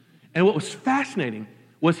 And what was fascinating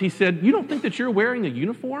was he said, you don't think that you're wearing a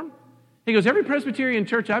uniform? He goes, every Presbyterian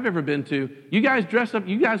church I've ever been to, you guys dress up,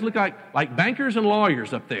 you guys look like bankers and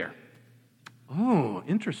lawyers up there. Oh,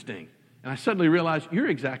 interesting. And I suddenly realized, you're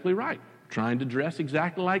exactly right. Trying to dress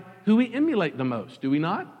exactly like who we emulate the most, do we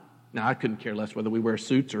not? Now, I couldn't care less whether we wear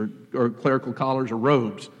suits or clerical collars or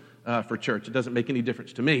robes for church. It doesn't make any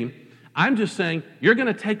difference to me. I'm just saying, you're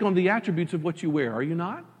going to take on the attributes of what you wear, are you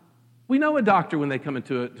not? We know a doctor when they come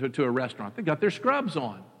into a restaurant. They got their scrubs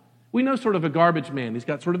on. We know sort of a garbage man. He's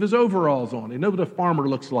got sort of his overalls on. They know what a farmer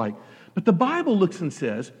looks like. But the Bible looks and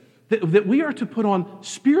says that we are to put on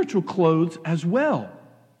spiritual clothes as well.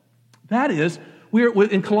 That is, we're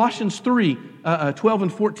in Colossians 3, 12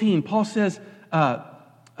 and 14, Paul says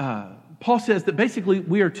that basically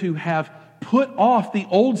we are to have put off the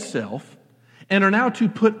old self and are now to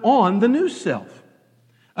put on the new self.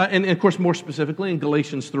 And of course, more specifically in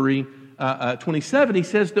Galatians 3, 27, he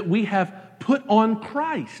says that we have put on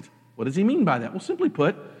Christ. What does he mean by that? Well, simply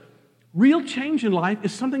put, real change in life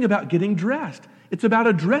is something about getting dressed. It's about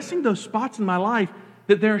addressing those spots in my life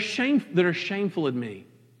that are shameful in me.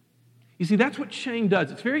 You see, that's what shame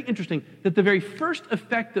does. It's very interesting that the very first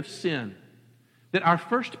effect of sin that our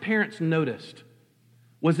first parents noticed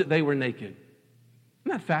was that they were naked.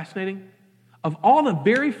 Isn't that fascinating? Of all the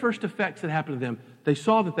very first effects that happened to them, they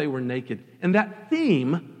saw that they were naked. And that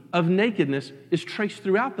theme of nakedness is traced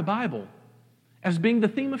throughout the Bible as being the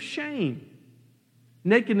theme of shame.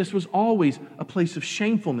 Nakedness was always a place of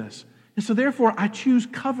shamefulness. And so therefore, I choose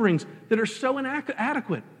coverings that are so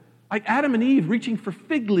inadequate. Like Adam and Eve reaching for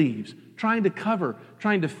fig leaves, trying to cover,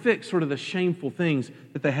 trying to fix sort of the shameful things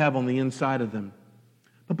that they have on the inside of them.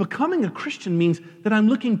 But becoming a Christian means that I'm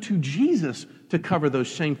looking to Jesus to cover those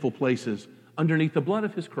shameful places underneath the blood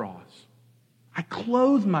of his cross. I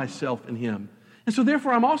clothe myself in him. And so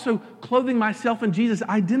therefore, I'm also clothing myself in Jesus'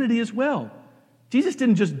 identity as well. Jesus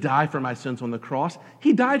didn't just die for my sins on the cross.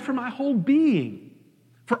 He died for my whole being,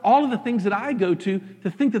 for all of the things that I go to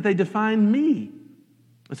think that they define me.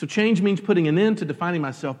 And so change means putting an end to defining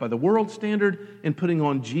myself by the world standard and putting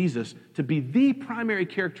on Jesus to be the primary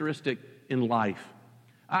characteristic in life.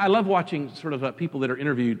 I love watching sort of people that are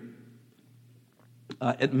interviewed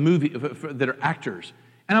at that are actors.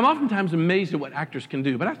 And I'm oftentimes amazed at what actors can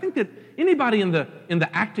do. But I think that anybody in the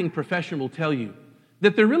acting profession will tell you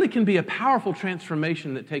that there really can be a powerful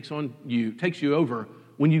transformation that takes you over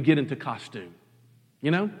when you get into costume.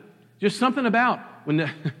 You know? Just something about when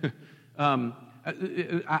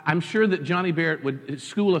I'm sure that Johnny Barrett would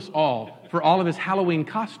school us all for all of his Halloween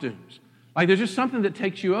costumes. Like there's just something that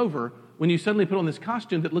takes you over when you suddenly put on this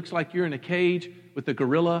costume that looks like you're in a cage with the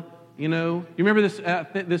gorilla. You know, you remember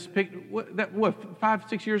this pic? What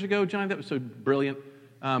 5-6 years ago, Johnny? That was so brilliant.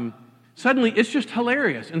 Suddenly, it's just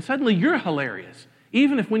hilarious, and suddenly you're hilarious.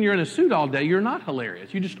 Even if when you're in a suit all day, you're not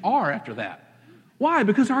hilarious. You just are after that. Why?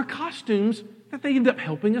 Because our costumes that they end up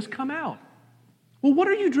helping us come out. Well, what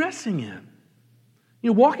are you dressing in?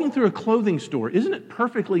 You know, walking through a clothing store, isn't it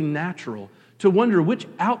perfectly natural to wonder which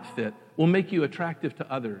outfit will make you attractive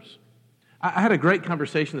to others? I had a great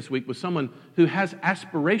conversation this week with someone who has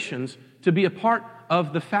aspirations to be a part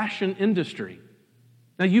of the fashion industry.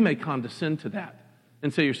 Now, you may condescend to that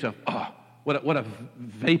and say to yourself, oh, what a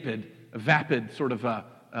vapid sort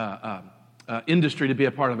of industry to be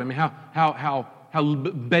a part of. I mean, how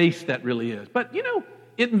base that really is. But, you know,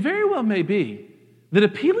 it very well may be that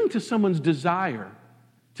appealing to someone's desire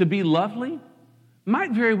to be lovely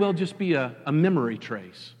might very well just be a memory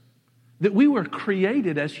trace. That we were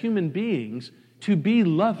created as human beings to be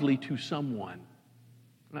lovely to someone.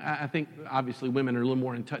 I think, obviously, women are a little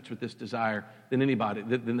more in touch with this desire than anybody,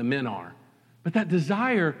 than the men are. but that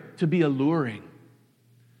desire to be alluring,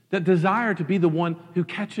 that desire to be the one who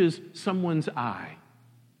catches someone's eye.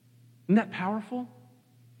 Isn't that powerful?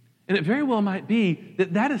 And it very well might be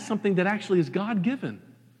that that is something that actually is God-given,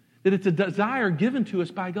 that it's a desire given to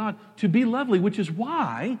us by God to be lovely, which is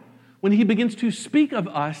why when he begins to speak of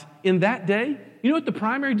us in that day, you know what the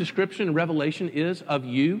primary description in Revelation is of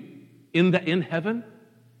you in heaven?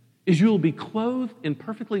 Is you will be clothed in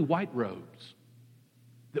perfectly white robes.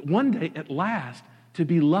 That one day, at last, to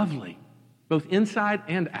be lovely, both inside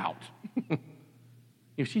and out.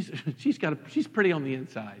 She's pretty on the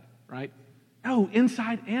inside, right? No,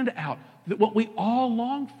 inside and out. That what we all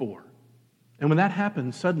long for. And when that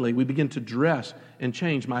happens, suddenly we begin to dress and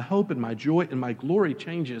change. My hope and my joy and my glory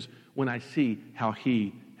changes when I see how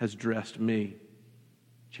he has dressed me.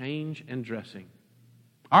 Change and dressing.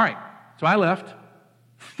 All right, so I left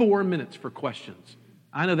 4 minutes for questions.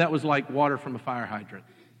 I know that was like water from a fire hydrant.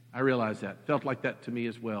 I realize that. Felt like that to me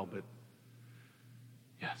as well, but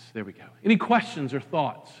yes, there we go. Any questions or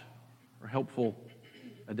thoughts or helpful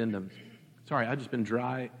addendums? Sorry, I've just been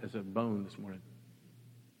dry as a bone this morning.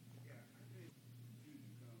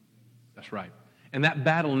 That's right. And that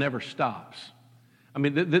battle never stops. I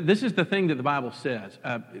mean, this is the thing that the Bible says.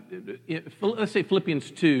 Let's say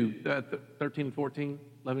Philippians 2, 13 and 14,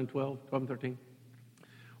 11 and 12, 12 and 13,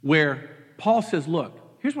 where Paul says,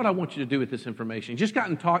 look, here's what I want you to do with this information. He just got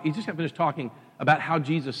finished talking about how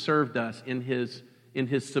Jesus served us in his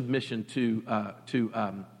submission to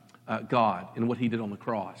God and what he did on the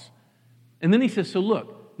cross. And then he says, so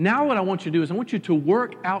look, now what I want you to do is I want you to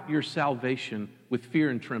work out your salvation with fear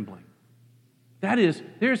and trembling. That is,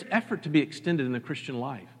 there's effort to be extended in the Christian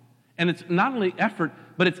life. And it's not only effort,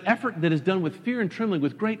 but it's effort that is done with fear and trembling,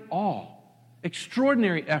 with great awe.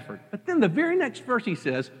 Extraordinary effort. But then the very next verse he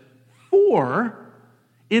says, for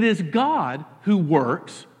it is God who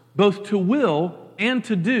works both to will and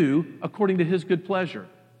to do according to his good pleasure.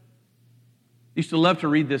 I used to love to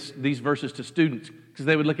read these verses to students because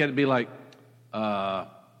they would look at it and be like,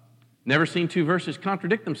 never seen two verses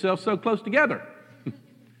contradict themselves so close together.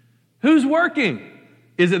 Who's working?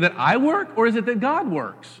 Is it that I work or is it that God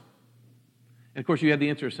works? And of course you have the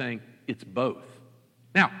answer saying, it's both.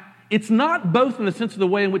 Now, it's not both in the sense of the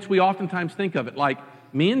way in which we oftentimes think of it, like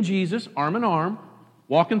me and Jesus, arm in arm,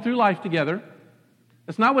 walking through life together.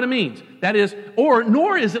 That's not what it means. That is,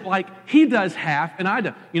 nor is it like he does half and I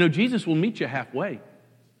do. You know, Jesus will meet you halfway.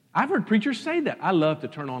 I've heard preachers say that. I love to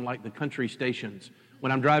turn on like the country stations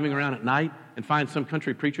when I'm driving around at night and find some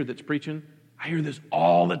country preacher that's preaching. I hear this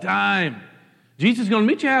all the time. Jesus is going to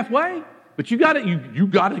meet you halfway, but you got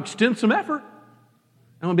to extend some effort.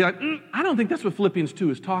 And I'll be like, I don't think that's what Philippians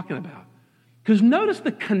 2 is talking about. Because notice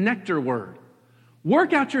the connector word.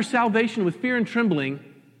 Work out your salvation with fear and trembling,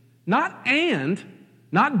 not and,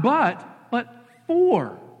 not but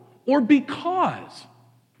for, or because.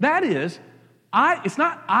 That is, it's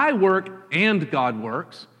not I work and God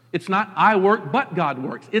works. It's not I work but God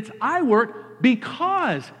works. It's I work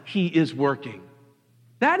because he is working.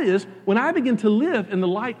 That is, when I begin to live in the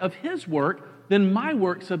light of his work, then my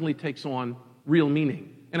work suddenly takes on real meaning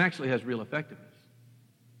and actually has real effectiveness.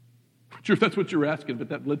 I'm not sure if that's what you were asking, but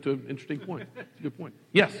that led to an interesting point. It's a good point.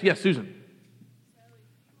 Yes, Susan.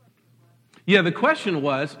 Yeah, the question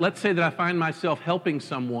was, let's say that I find myself helping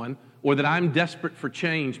someone or that I'm desperate for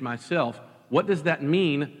change myself. What does that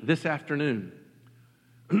mean this afternoon?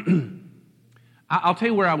 I'll tell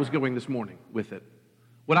you where I was going this morning with it.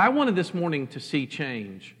 What I wanted this morning to see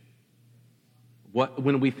change,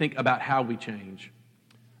 when we think about how we change,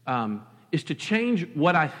 is to change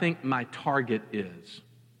what I think my target is.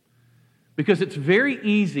 Because it's very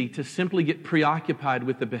easy to simply get preoccupied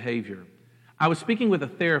with the behavior. I was speaking with a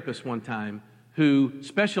therapist one time who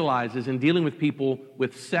specializes in dealing with people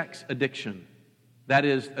with sex addiction. That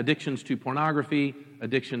is, addictions to pornography,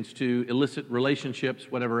 addictions to illicit relationships,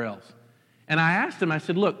 whatever else. And I asked him, I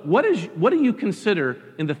said, look, what do you consider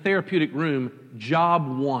in the therapeutic room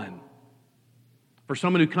job one? For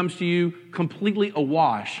someone who comes to you completely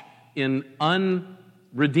awash in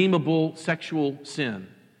unredeemable sexual sin.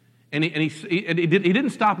 And he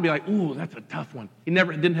didn't stop and be like, ooh, that's a tough one. He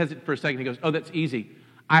didn't hesitate for a second. He goes, oh, that's easy.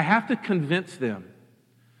 I have to convince them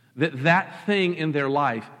that that thing in their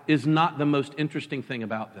life is not the most interesting thing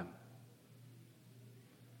about them.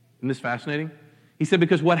 Isn't this fascinating? He said,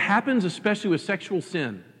 because what happens, especially with sexual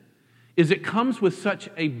sin, is it comes with such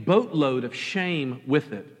a boatload of shame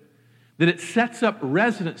with it, that it sets up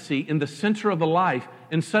residency in the center of the life,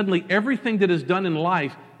 and suddenly everything that is done in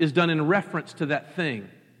life is done in reference to that thing.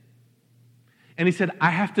 And he said,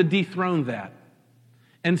 I have to dethrone that.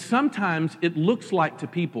 And sometimes it looks like to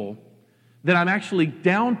people that I'm actually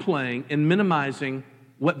downplaying and minimizing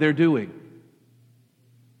what they're doing.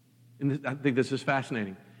 And I think this is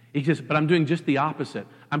fascinating. He says, but I'm doing just the opposite.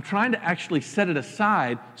 I'm trying to actually set it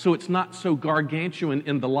aside so it's not so gargantuan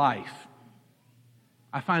in the life.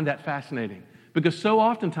 I find that fascinating because so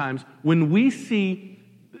oftentimes when we see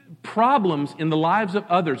problems in the lives of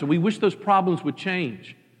others and we wish those problems would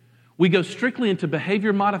change, we go strictly into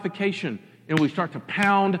behavior modification and we start to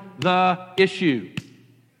pound the issue.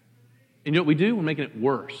 And you know what we do? We're making it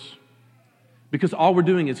worse. Because all we're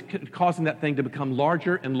doing is causing that thing to become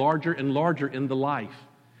larger and larger and larger in the life.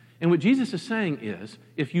 And what Jesus is saying is,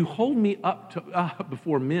 if you hold me up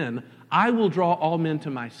before men, I will draw all men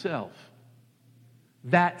to myself.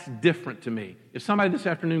 That's different to me. If somebody this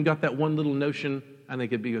afternoon got that one little notion, I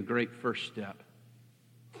think it'd be a great first step.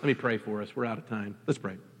 Let me pray for us. We're out of time. Let's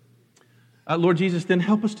pray. Lord Jesus, then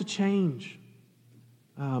help us to change.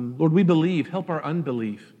 Lord, we believe. Help our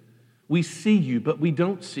unbelief. We see you, but we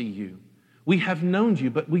don't see you. We have known you,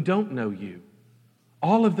 but we don't know you.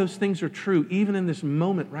 All of those things are true, even in this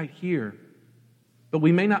moment right here. But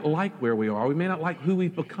we may not like where we are. We may not like who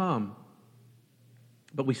we've become.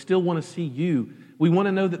 But we still want to see you. We want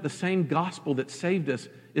to know that the same gospel that saved us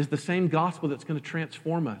is the same gospel that's going to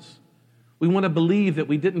transform us. We want to believe that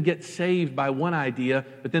we didn't get saved by one idea,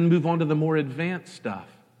 but then move on to the more advanced stuff.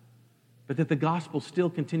 But that the gospel still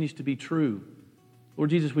continues to be true. Lord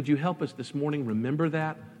Jesus, would you help us this morning remember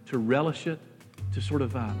that, to relish it, to sort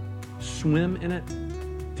of swim in it,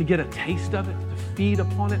 to get a taste of it, to feed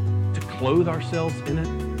upon it, to clothe ourselves in it.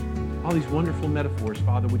 All these wonderful metaphors,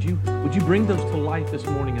 Father, would you bring those to life this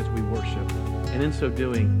morning as we worship? And in so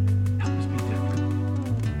doing, help us be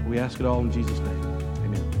different. We ask it all in Jesus' name.